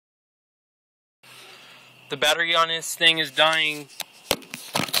The battery on this thing is dying.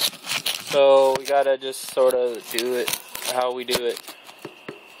 So we gotta just sort of do it how we do it.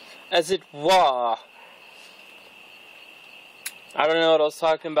 As it were. I don't know what I was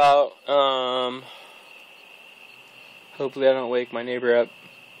talking about. Hopefully I don't wake my neighbor up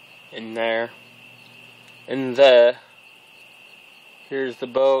in there. In there. Here's the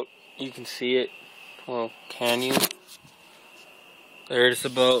boat. You can see it. Well, can you? There's the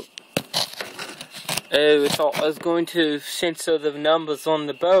boat. Oh, I was going to censor the numbers on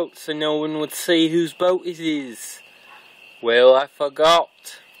the boat so no one would see whose boat it is. Well, I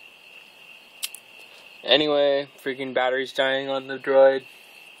forgot. Anyway, freaking battery's dying on the droid.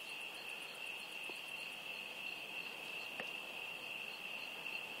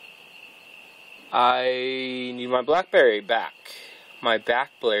 I need my BlackBerry back. My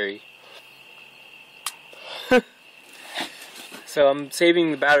BlackBerry. So I'm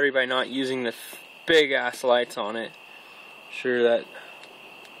saving the battery by not using the big ass lights on it. Sure that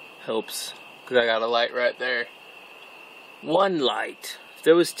helps. Because I got a light right there. One light. If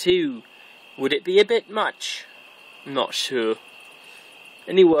there was two, would it be a bit much? I'm not sure.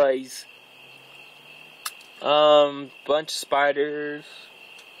 Anyways. Bunch of spiders.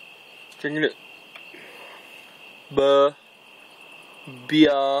 Drinking it.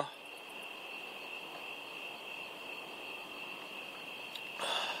 Beer.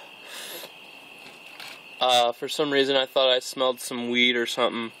 For some reason I thought I smelled some weed or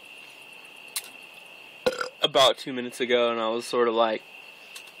something about 2 minutes ago, and I was sort of like,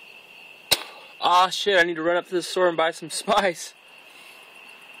 ah, shit, I need to run up to the store and buy some spice.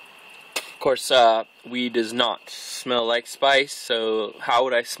 Of course, weed does not smell like spice, so how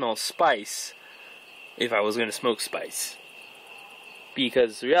would I smell spice if I was going to smoke spice?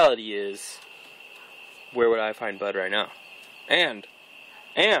 Because the reality is, where would I find bud right now? And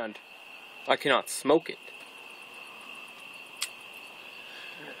I cannot smoke it.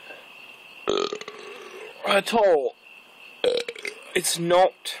 At all. It's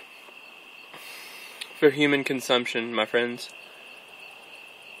not for human consumption, my friends.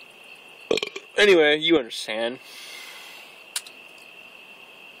 Anyway, you understand.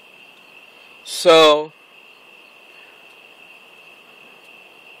 So,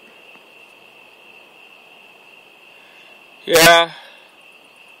 yeah,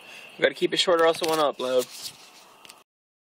 gotta keep it short or else I won't upload.